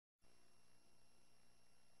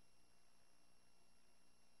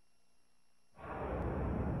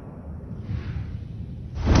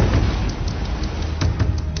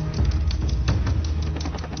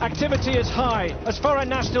activity is high as foreign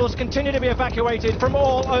nationals continue to be evacuated from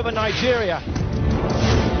all over Nigeria.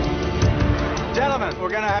 Gentlemen,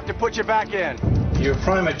 we're gonna have to put you back in. Your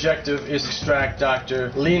prime objective is to extract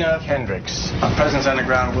Dr. Lena Kendricks. Our presence on the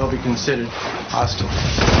ground will be considered hostile.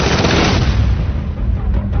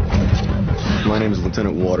 My name is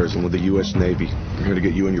Lieutenant Waters. I'm with the U.S. Navy. I'm here to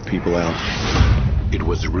get you and your people out. It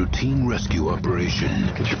was a routine rescue operation.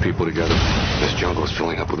 Get your people together. This jungle is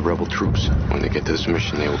filling up with rebel troops. When they get to this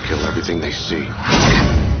mission, they will kill everything they see.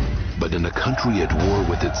 But in a country at war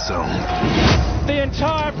with itself, The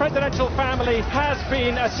entire presidential family has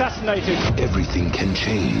been assassinated. everything can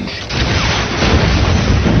change.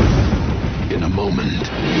 In a moment.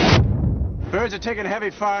 Birds are taking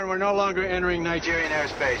heavy fire and we're no longer entering Nigerian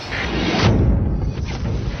airspace.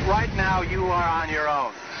 Right now, you are on your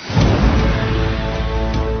own.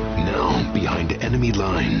 Now, behind enemy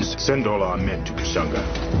lines, Send all our men to Kashanga.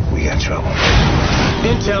 we got trouble.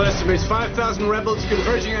 Intel estimates 5,000 rebels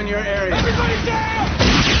converging on your area. Everybody down!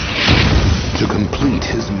 To complete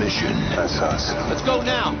his mission, That's us. Let's go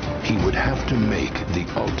now. he would have to make the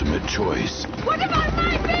ultimate choice. What about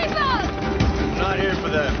my people? Not here for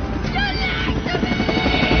them.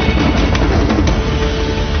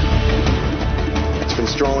 It's been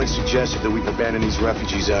strongly suggested that we abandon these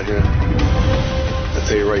refugees out here. I'll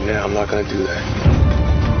tell you right now, I'm not going to do that.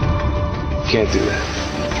 Can't do that.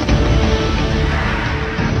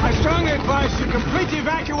 I strongly advise you complete the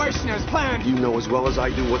evacuation as planned. You know as well as I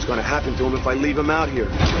do what's going to happen to him if I leave him out here.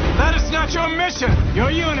 That is not your mission.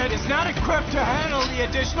 Your unit is not equipped to handle the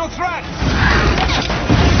additional threat.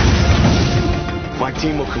 My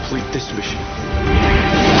team will complete this mission.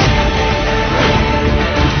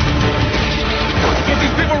 Get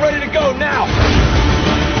these people ready to go now.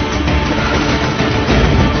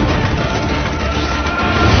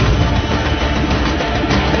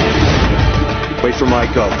 Wait for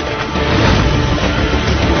my go.